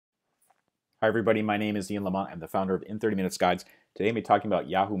Hi everybody, my name is Ian Lamont. I'm the founder of In 30 Minutes Guides. Today I'm going to be talking about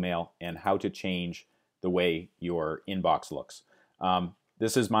Yahoo Mail and how to change the way your inbox looks.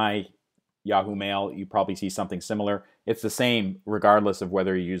 This is my Yahoo Mail. You probably see something similar. It's the same regardless of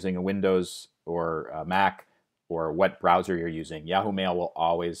whether you're using a Windows or a Mac or what browser you're using. Yahoo Mail will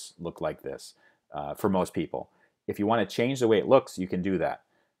always look like this for most people. If you want to change the way it looks, you can do that.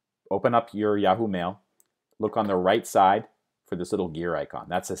 Open up your Yahoo Mail, look on the right side for this little gear icon.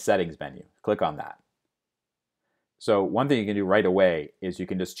 That's a settings menu. Click on that. So one thing you can do right away is you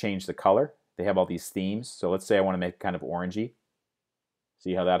can just change the color. They have all these themes. So let's say I want to make it kind of orangey.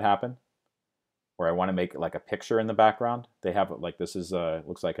 See how that happened? Or I want to make like a picture in the background. They have like this is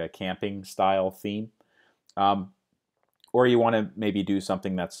looks like a camping style theme. Or you want to maybe do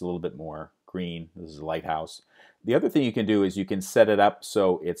something that's a little bit more green. This is a lighthouse. The other thing you can do is you can set it up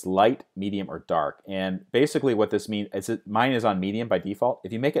so it's light, medium, or dark. And basically what this means is mine is on medium by default.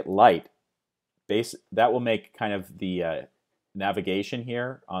 If you make it light, that will make kind of the navigation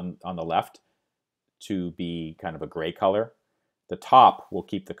here on the left to be kind of a gray color. The top will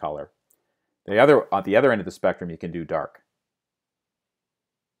keep the color. At the other end of the spectrum, you can do dark.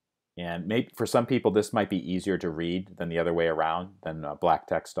 And maybe for some people, this might be easier to read than the other way around, than black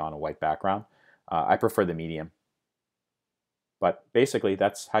text on a white background. I prefer the medium. But basically,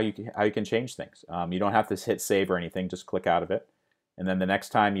 that's how you can change things. You don't have to hit save or anything. Just click out of it. And then the next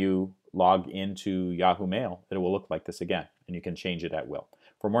time you log into Yahoo Mail, it will look like this again. And you can change it at will.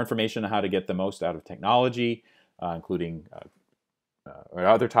 For more information on how to get the most out of technology, including or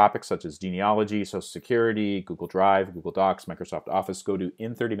other topics such as genealogy, Social Security, Google Drive, Google Docs, Microsoft Office, go to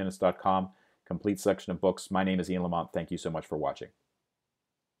in30minutes.com, complete section of books. My name is Ian Lamont. Thank you so much for watching.